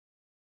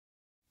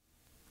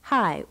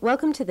Hi,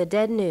 welcome to The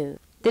Dead News.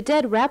 The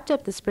Dead wrapped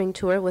up the spring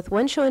tour with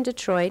one show in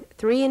Detroit,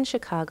 3 in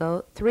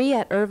Chicago, 3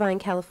 at Irvine,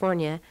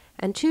 California,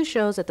 and 2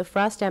 shows at the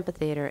Frost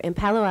Amphitheater in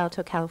Palo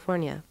Alto,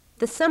 California.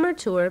 The summer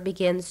tour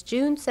begins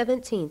June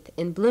 17th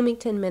in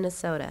Bloomington,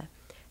 Minnesota.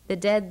 The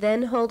Dead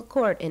then hold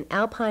court in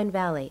Alpine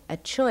Valley, a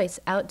choice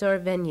outdoor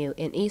venue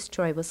in East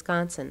Troy,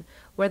 Wisconsin,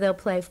 where they'll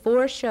play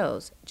 4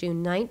 shows,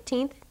 June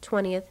 19th,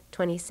 20th,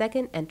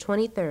 22nd, and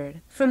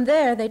 23rd. From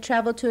there, they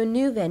travel to a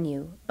new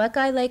venue,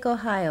 Buckeye Lake,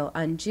 Ohio,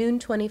 on June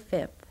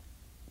 25th.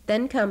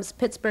 Then comes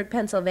Pittsburgh,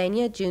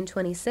 Pennsylvania, June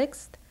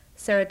 26th,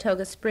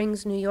 Saratoga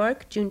Springs, New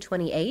York, June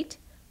 28th,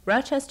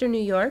 Rochester,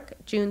 New York,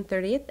 June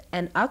 30th,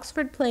 and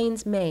Oxford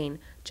Plains, Maine,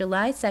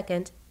 July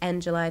 2nd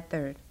and July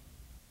 3rd.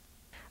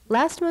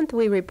 Last month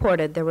we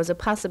reported there was a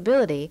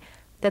possibility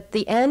that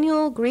the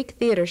annual Greek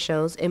theater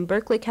shows in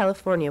Berkeley,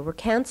 California were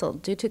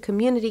canceled due to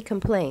community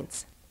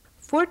complaints.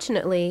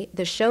 Fortunately,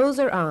 the shows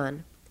are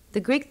on.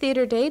 The Greek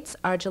theater dates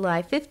are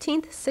July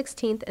 15th,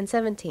 16th, and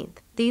 17th.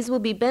 These will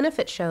be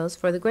benefit shows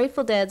for the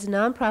Grateful Dead's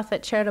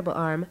nonprofit charitable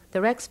arm,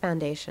 the Rex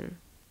Foundation.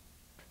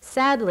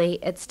 Sadly,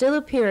 it still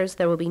appears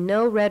there will be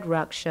no Red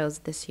Rock shows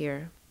this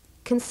year.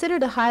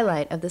 Considered a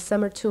highlight of the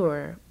summer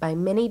tour by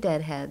many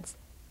Deadheads,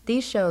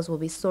 these shows will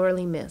be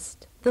sorely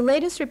missed. The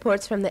latest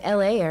reports from the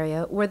LA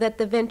area were that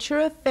the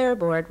Ventura Fair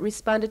Board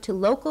responded to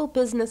local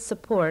business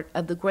support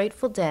of the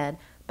Grateful Dead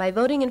by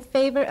voting in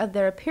favor of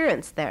their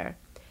appearance there.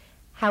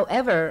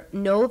 However,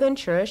 no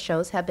Ventura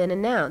shows have been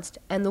announced,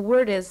 and the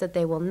word is that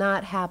they will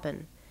not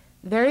happen.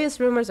 Various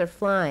rumors are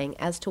flying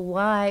as to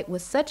why,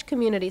 with such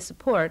community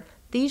support,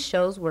 these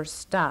shows were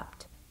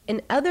stopped.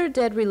 In other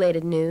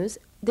Dead-related news,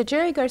 the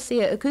Jerry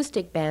Garcia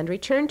Acoustic Band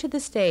returned to the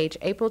stage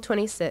April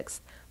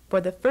 26th for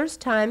the first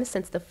time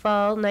since the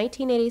fall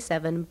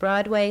 1987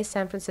 Broadway,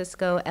 San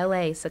Francisco,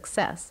 LA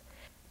success.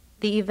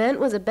 The event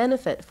was a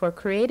benefit for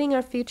Creating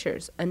Our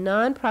Futures, a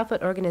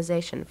non-profit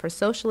organization for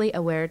socially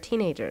aware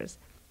teenagers.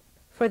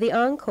 For the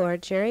encore,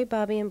 Jerry,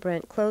 Bobby, and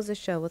Brent close the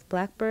show with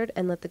Blackbird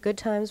and Let the Good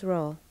Times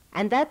Roll.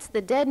 And that's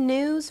the Dead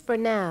News for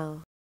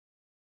now.